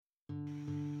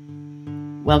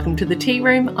Welcome to the Tea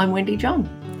Room. I'm Wendy John.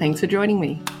 Thanks for joining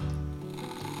me.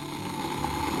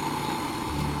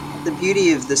 The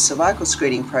beauty of the cervical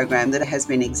screening program that has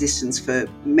been in existence for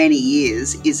many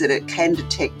years is that it can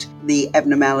detect the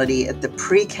abnormality at the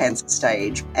pre-cancer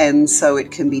stage, and so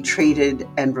it can be treated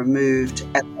and removed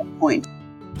at that point.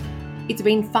 It's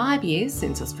been 5 years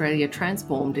since Australia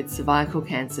transformed its cervical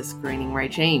cancer screening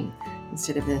regime.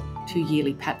 Instead of a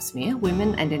 2-yearly pap smear,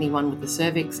 women and anyone with the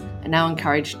cervix are now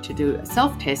encouraged to do a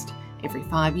self-test every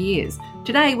 5 years.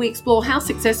 Today, we explore how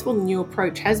successful the new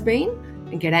approach has been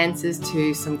and get answers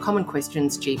to some common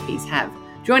questions GPs have.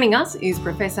 Joining us is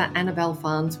Professor Annabelle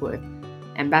Farnsworth,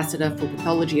 Ambassador for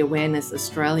Pathology Awareness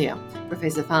Australia.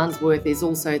 Professor Farnsworth is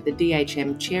also the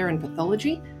DHM Chair in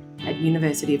Pathology at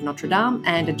University of Notre Dame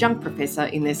and adjunct professor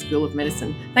in their School of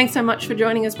Medicine. Thanks so much for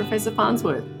joining us, Professor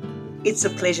Farnsworth. It's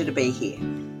a pleasure to be here.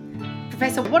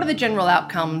 Professor, what are the general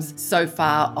outcomes so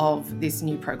far of this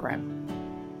new program?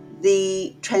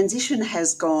 The transition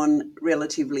has gone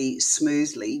relatively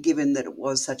smoothly, given that it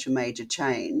was such a major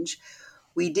change.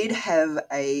 We did have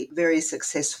a very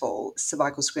successful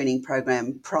cervical screening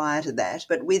program prior to that,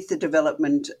 but with the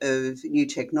development of new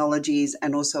technologies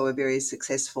and also a very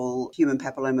successful human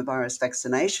papillomavirus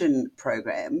vaccination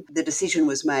program, the decision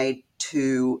was made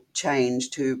to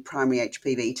change to primary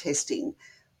HPV testing.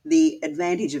 The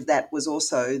advantage of that was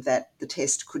also that the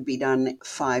test could be done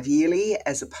 5 yearly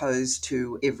as opposed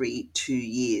to every 2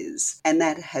 years. And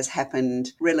that has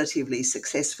happened relatively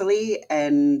successfully.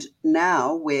 And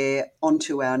now we're on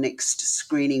to our next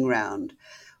screening round.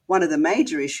 One of the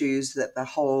major issues that the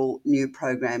whole new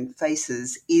program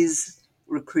faces is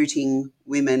recruiting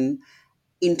women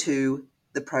into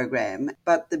the program.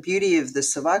 But the beauty of the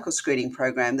cervical screening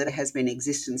program that has been in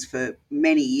existence for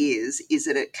many years is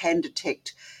that it can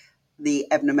detect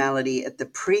the abnormality at the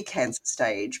pre-cancer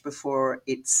stage before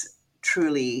it's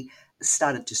truly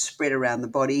started to spread around the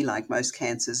body like most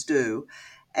cancers do.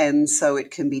 And so it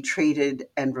can be treated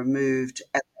and removed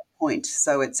at that point.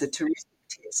 So it's a terrific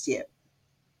test, yeah.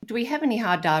 Do we have any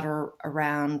hard data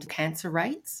around cancer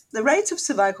rates? The rates of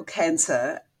cervical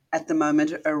cancer at the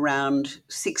moment are around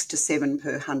 6 to 7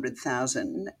 per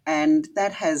 100,000, and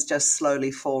that has just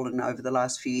slowly fallen over the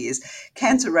last few years.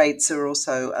 Cancer rates are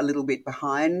also a little bit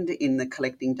behind in the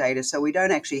collecting data, so we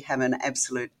don't actually have an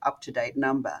absolute up-to-date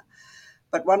number.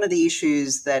 But one of the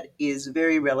issues that is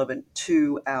very relevant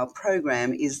to our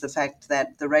program is the fact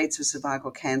that the rates of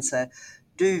cervical cancer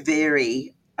do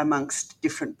vary amongst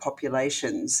different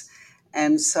populations.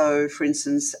 And so, for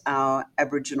instance, our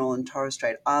Aboriginal and Torres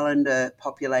Strait Islander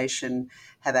population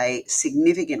have a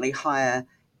significantly higher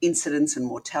incidence and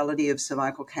mortality of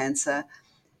cervical cancer.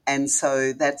 And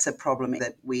so that's a problem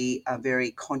that we are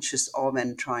very conscious of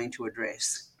and trying to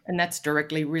address. And that's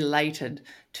directly related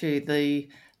to the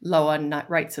lower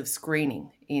rates of screening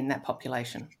in that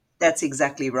population. That's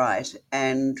exactly right.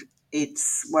 And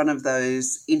it's one of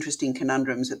those interesting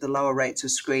conundrums that the lower rates of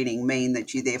screening mean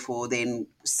that you therefore then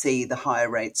see the higher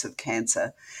rates of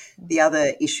cancer. The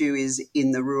other issue is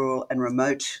in the rural and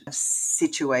remote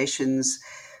situations,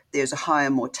 there's a higher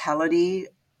mortality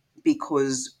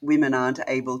because women aren't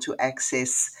able to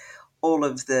access all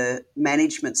of the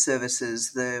management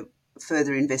services, the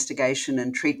further investigation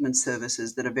and treatment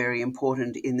services that are very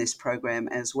important in this program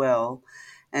as well.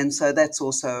 And so that's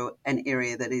also an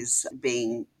area that is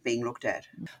being looked at.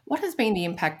 What has been the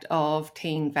impact of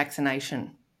teen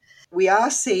vaccination? We are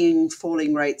seeing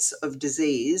falling rates of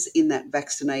disease in that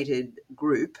vaccinated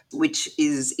group, which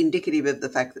is indicative of the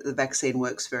fact that the vaccine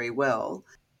works very well.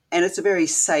 And it's a very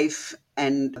safe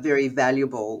and very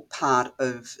valuable part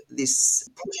of this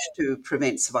push to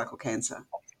prevent cervical cancer.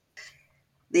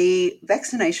 The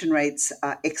vaccination rates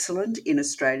are excellent in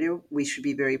Australia. We should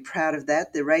be very proud of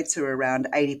that. The rates are around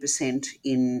 80%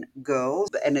 in girls,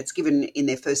 and it's given in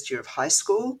their first year of high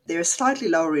school. They're slightly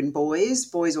lower in boys.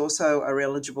 Boys also are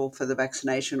eligible for the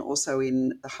vaccination, also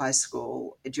in the high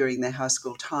school, during their high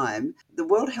school time. The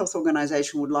World Health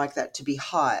Organization would like that to be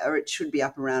higher. It should be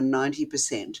up around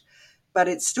 90%, but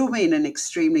it's still been an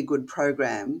extremely good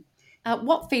program.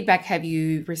 What feedback have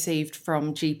you received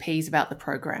from GPs about the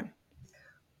program?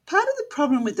 Part of the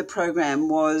problem with the program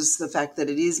was the fact that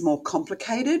it is more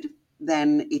complicated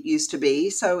than it used to be.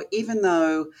 So even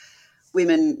though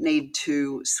women need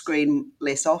to screen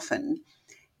less often,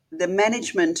 the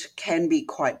management can be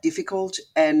quite difficult,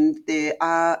 and there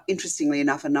are, interestingly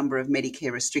enough, a number of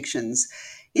Medicare restrictions.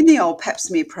 In the old pap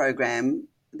smear program,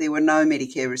 there were no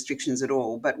Medicare restrictions at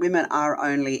all, but women are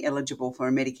only eligible for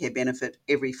a Medicare benefit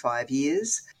every 5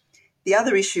 years. The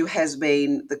other issue has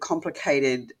been the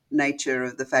complicated nature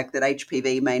of the fact that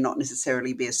HPV may not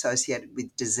necessarily be associated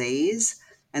with disease.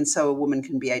 And so a woman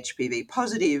can be HPV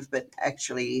positive, but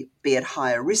actually be at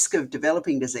higher risk of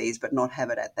developing disease, but not have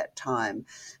it at that time.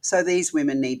 So these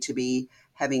women need to be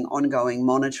having ongoing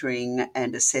monitoring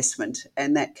and assessment,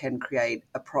 and that can create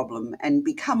a problem and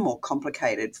become more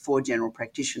complicated for general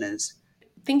practitioners.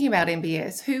 Thinking about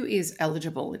MBS, who is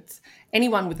eligible? It's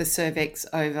anyone with a cervix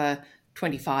over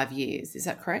 25 years. Is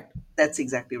that correct? That's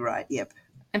exactly right, yep.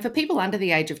 And for people under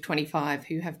the age of 25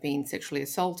 who have been sexually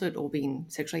assaulted or been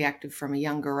sexually active from a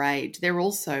younger age, they're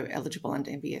also eligible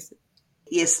under MBS.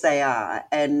 Yes, they are.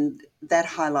 And that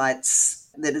highlights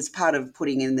that as part of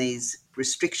putting in these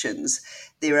restrictions,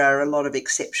 there are a lot of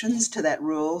exceptions to that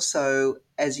rule. So,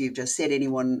 as you've just said,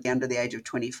 anyone under the age of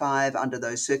 25 under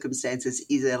those circumstances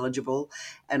is eligible.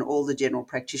 And all the general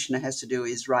practitioner has to do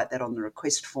is write that on the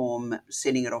request form,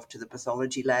 sending it off to the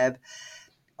pathology lab.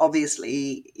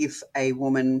 Obviously, if a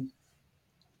woman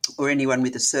or anyone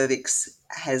with a cervix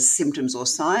has symptoms or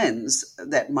signs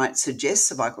that might suggest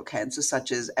cervical cancer,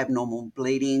 such as abnormal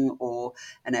bleeding or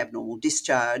an abnormal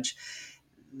discharge,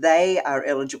 they are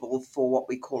eligible for what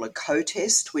we call a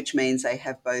co-test, which means they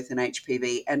have both an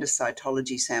HPV and a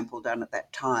cytology sample done at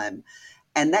that time.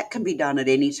 And that can be done at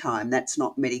any time. That's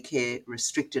not Medicare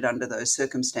restricted under those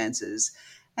circumstances.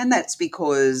 And that's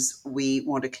because we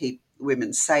want to keep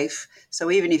women safe. So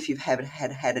even if you've had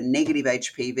a negative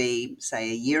HPV,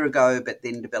 say a year ago, but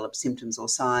then developed symptoms or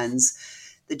signs,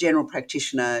 the general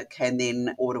practitioner can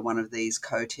then order one of these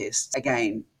co-tests,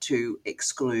 again, to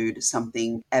exclude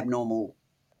something abnormal.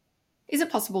 Is it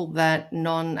possible that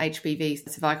non-HPV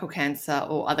cervical cancer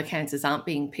or other cancers aren't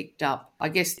being picked up? I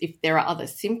guess if there are other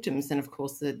symptoms, then of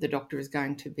course the doctor is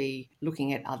going to be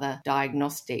looking at other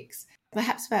diagnostics,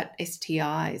 perhaps about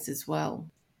STIs as well.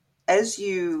 As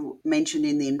you mentioned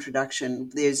in the introduction,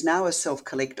 there's now a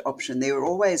self-collect option. There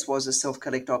always was a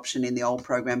self-collect option in the old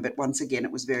program, but once again,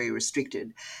 it was very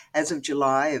restricted. As of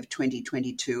July of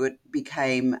 2022, it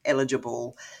became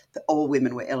eligible. All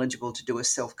women were eligible to do a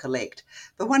self-collect.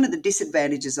 But one of the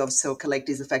disadvantages of self-collect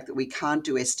is the fact that we can't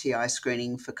do STI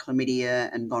screening for chlamydia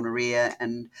and gonorrhea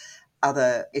and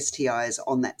other STIs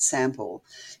on that sample.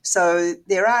 So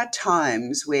there are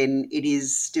times when it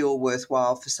is still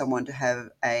worthwhile for someone to have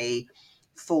a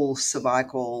full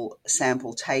cervical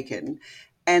sample taken.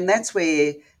 And that's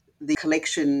where the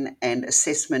collection and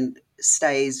assessment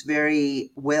stays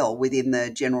very well within the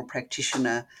general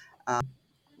practitioner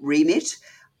remit.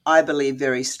 I believe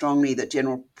very strongly that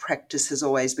general practice has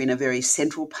always been a very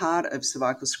central part of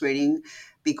cervical screening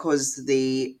because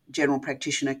the general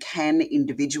practitioner can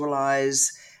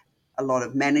individualise a lot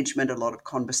of management, a lot of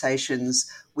conversations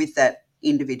with that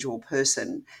individual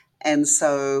person. And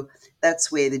so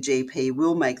that's where the GP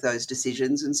will make those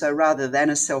decisions. And so rather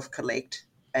than a self-collect,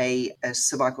 a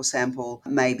cervical sample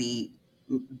may be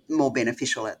more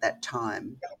beneficial at that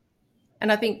time.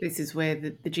 And I think this is where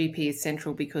the GP is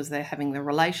central because they're having the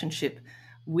relationship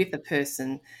with a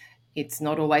person. It's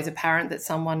not always apparent that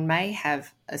someone may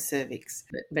have a cervix,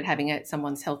 but having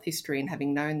someone's health history and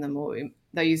having known them, or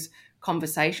those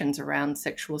conversations around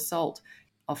sexual assault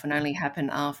often only happen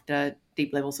after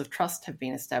deep levels of trust have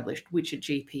been established, which a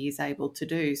GP is able to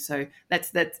do. So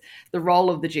that's the role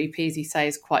of the GP, as you say,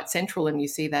 is quite central, and you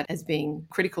see that as being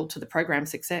critical to the program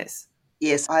success.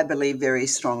 Yes, I believe very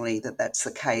strongly that that's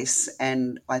the case.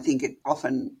 And I think it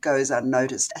often goes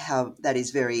unnoticed how that is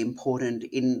very important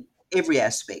in every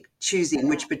aspect, choosing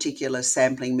which particular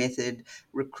sampling method,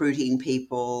 recruiting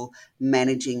people,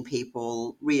 managing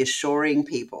people, reassuring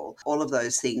people. All of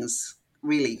those things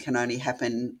really can only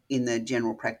happen in the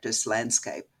general practice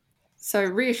landscape. So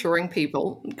reassuring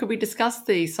people, could we discuss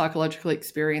the psychological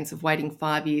experience of waiting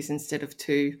 5 years instead of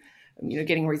 2?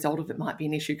 Getting a result of it might be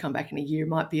an issue, come back in a year,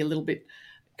 might be a little bit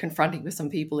confronting for some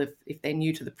people if they're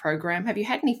new to the program. Have you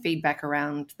had any feedback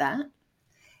around that?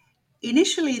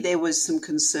 Initially, there was some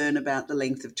concern about the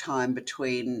length of time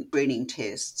between screening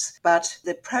tests, but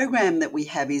the program that we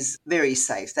have is very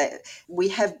safe. We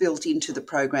have built into the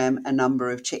program a number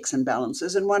of checks and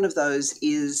balances, and one of those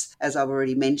is, as I've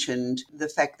already mentioned, the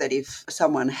fact that if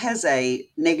someone has a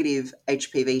negative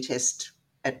HPV test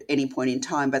at any point in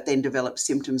time, but then develop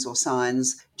symptoms or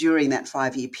signs during that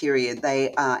 5-year period,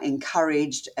 they are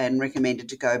encouraged and recommended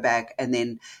to go back and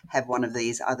then have one of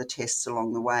these other tests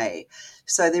along the way.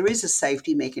 So there is a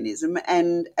safety mechanism.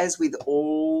 And as with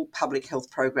all public health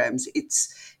programs,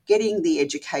 it's getting the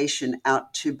education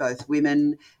out to both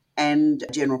women and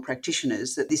general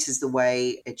practitioners that this is the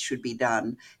way it should be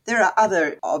done. There are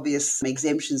other obvious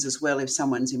exemptions as well. If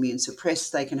someone's immune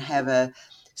suppressed, they can have a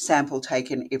sample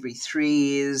taken every 3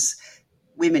 years.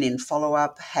 Women in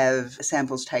follow-up have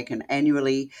samples taken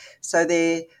annually. So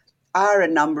there are a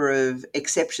number of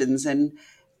exceptions, and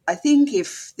I think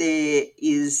if there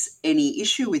is any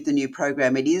issue with the new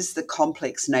program, it is the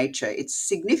complex nature. It's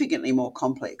significantly more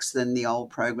complex than the old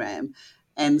program.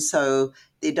 And so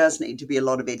there does need to be a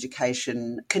lot of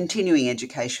education, continuing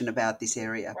education about this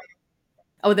area.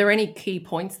 Are there any key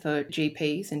points for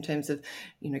GPs in terms of,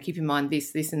 keep in mind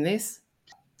this, this, and this?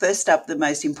 First up, the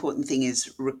most important thing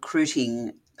is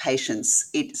recruiting patients.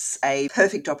 It's a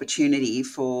perfect opportunity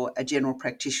for a general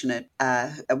practitioner.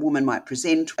 A woman might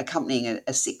present accompanying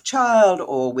a sick child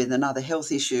or with another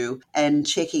health issue, and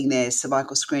checking their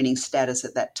cervical screening status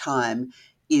at that time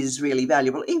is really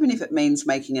valuable, even if it means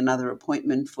making another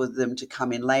appointment for them to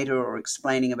come in later or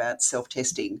explaining about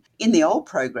self-testing. In the old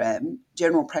program,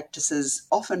 general practices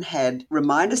often had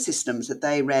reminder systems that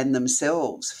they ran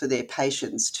themselves for their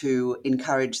patients to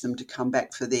encourage them to come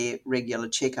back for their regular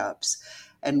checkups.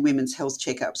 And women's health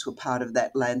checkups were part of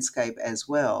that landscape as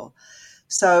well.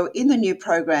 So in the new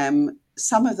program,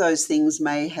 some of those things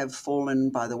may have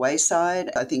fallen by the wayside.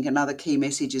 I think another key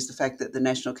message is the fact that the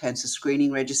National Cancer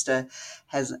Screening Register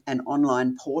has an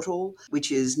online portal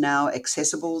which is now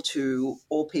accessible to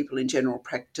all people in general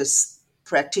practice.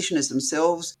 Practitioners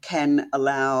themselves can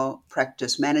allow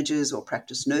practice managers or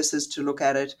practice nurses to look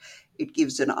at it. It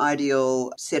gives an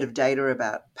ideal set of data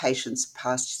about patients'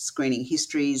 past screening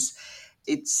histories.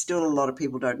 It's still a lot of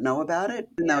people don't know about it,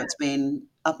 even though it's been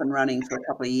up and running for a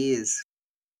couple of years.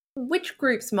 Which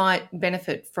groups might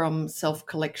benefit from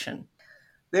self-collection?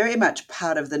 Very much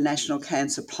part of the National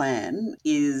Cancer Plan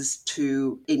is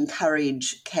to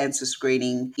encourage cancer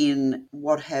screening in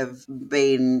what have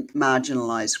been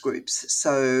marginalised groups.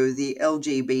 So the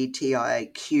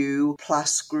LGBTIQ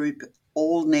plus group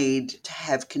all need to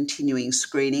have continuing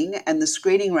screening, and the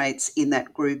screening rates in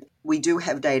that group, we do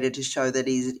have data to show that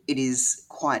it is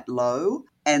quite low.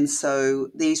 And so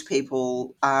these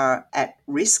people are at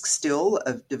risk still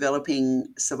of developing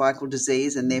cervical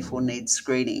disease and therefore need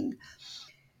screening.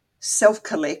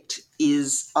 Self-collect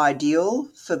is ideal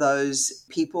for those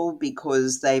people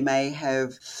because they may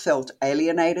have felt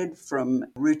alienated from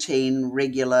routine,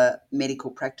 regular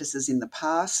medical practices in the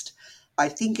past. I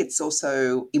think it's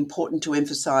also important to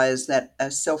emphasise that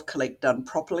a self-collect done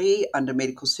properly under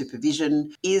medical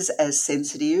supervision is as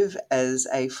sensitive as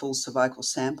a full cervical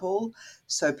sample.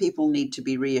 So people need to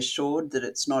be reassured that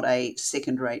it's not a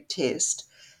second-rate test.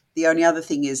 The only other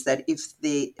thing is that if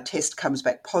the test comes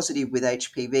back positive with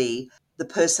HPV, the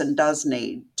person does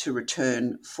need to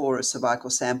return for a cervical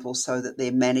sample so that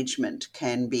their management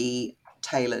can be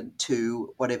tailored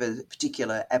to whatever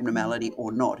particular abnormality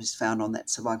or not is found on that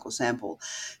cervical sample.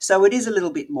 So it is a little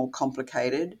bit more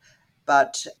complicated,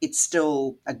 but it's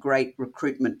still a great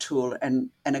recruitment tool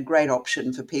and a great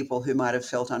option for people who might have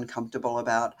felt uncomfortable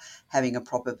about having a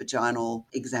proper vaginal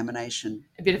examination.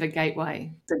 A bit of a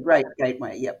gateway. It's a great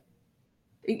gateway, yep.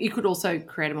 It could also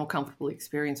create a more comfortable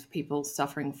experience for people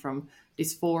suffering from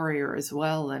dysphoria as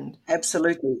well, and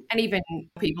Absolutely. even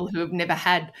people who have never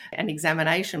had an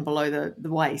examination below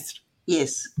the waist.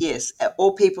 Yes, yes.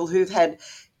 Or people who've had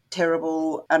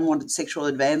terrible unwanted sexual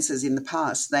advances in the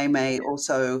past. They may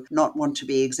also not want to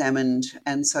be examined,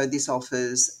 and so this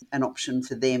offers an option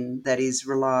for them that is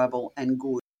reliable and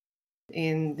good.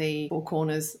 In the Four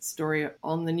Corners story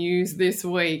on the news this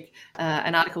week,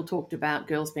 an article talked about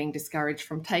girls being discouraged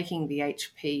from taking the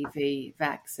HPV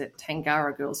vax at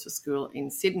Tangara Girls for School in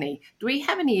Sydney. Do we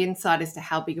have any insight as to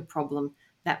how big a problem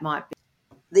that might be?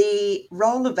 The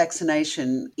role of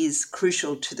vaccination is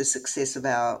crucial to the success of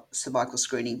our cervical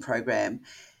screening program.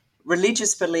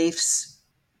 Religious beliefs,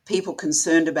 people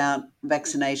concerned about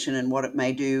vaccination and what it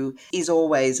may do is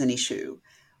always an issue.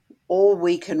 All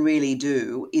we can really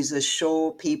do is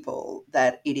assure people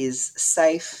that it is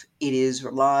safe, it is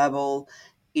reliable,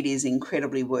 it is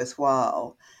incredibly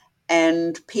worthwhile.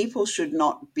 And people should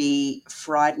not be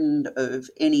frightened of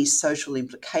any social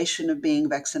implication of being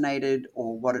vaccinated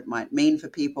or what it might mean for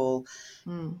people.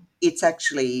 It's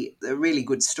actually a really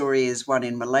good story is one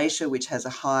in Malaysia, which has a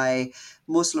high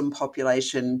Muslim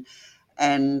population.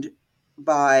 And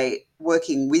by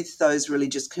working with those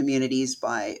religious communities,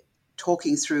 by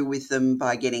talking through with them,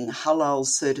 by getting halal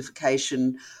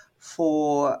certification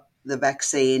for the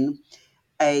vaccine,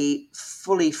 a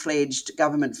fully fledged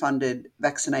government-funded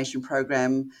vaccination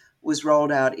program was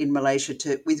rolled out in Malaysia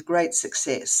with great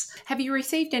success. Have you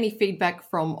received any feedback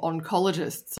from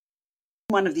oncologists?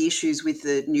 One of the issues with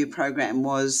the new program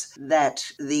was that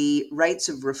the rates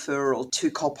of referral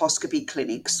to colposcopy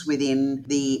clinics within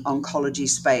the oncology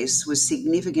space was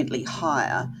significantly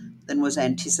higher than was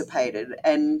anticipated.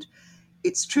 And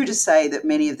it's true to say that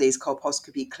many of these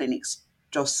colposcopy clinics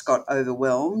just got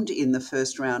overwhelmed in the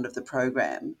first round of the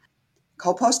program.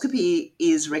 Colposcopy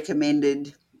is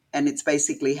recommended and it's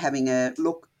basically having a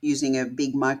look using a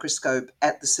big microscope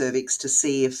at the cervix to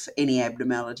see if any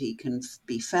abnormality can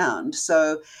be found.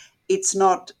 So it's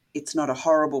not a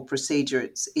horrible procedure.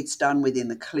 It's done within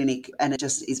the clinic, and it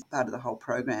just is part of the whole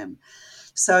program.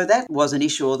 So that was an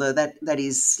issue, although that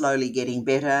is slowly getting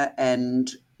better,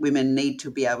 and women need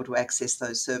to be able to access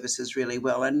those services really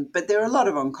well. But there are a lot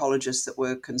of oncologists that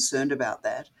were concerned about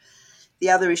that. The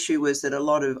other issue was that a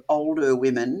lot of older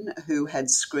women who had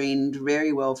screened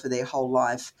very well for their whole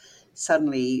life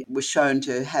suddenly were shown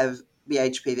to have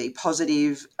BHPV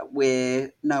positive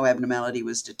where no abnormality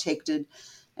was detected.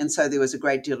 And so there was a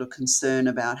great deal of concern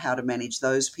about how to manage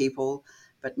those people,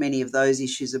 but many of those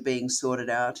issues are being sorted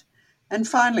out. And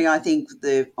finally, I think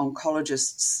the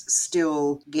oncologists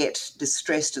still get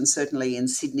distressed, and certainly in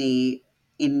Sydney,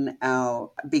 in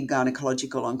our big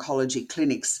gynecological oncology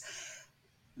clinics,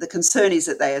 the concern is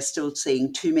that they are still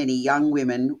seeing too many young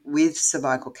women with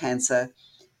cervical cancer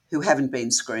who haven't been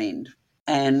screened.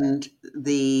 And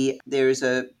there is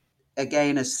a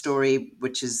story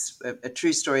which is a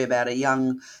true story about a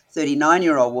young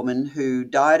 39-year-old woman who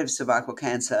died of cervical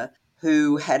cancer,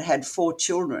 who had 4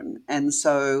 children. And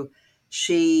so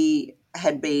she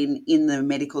had been in the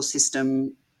medical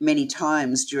system many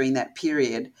times during that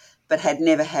period, but had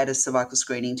never had a cervical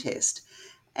screening test.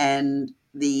 And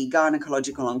the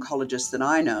gynecological oncologists that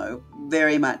I know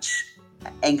very much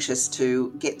anxious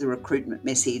to get the recruitment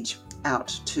message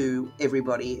out to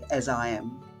everybody, as I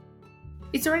am.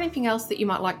 Is there anything else that you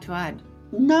might like to add?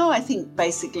 No, I think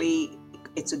basically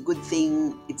it's a good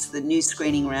thing. It's the new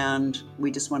screening round.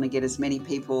 We just want to get as many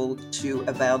people to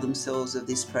avail themselves of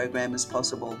this program as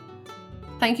possible.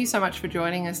 Thank you so much for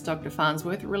joining us, Dr.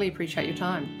 Farnsworth. Really appreciate your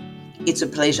time. It's a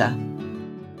pleasure.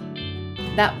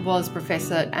 That was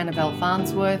Professor Annabelle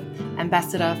Farnsworth,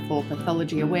 Ambassador for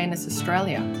Pathology Awareness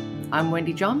Australia. I'm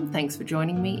Wendy John. Thanks for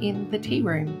joining me in the Tea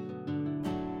Room.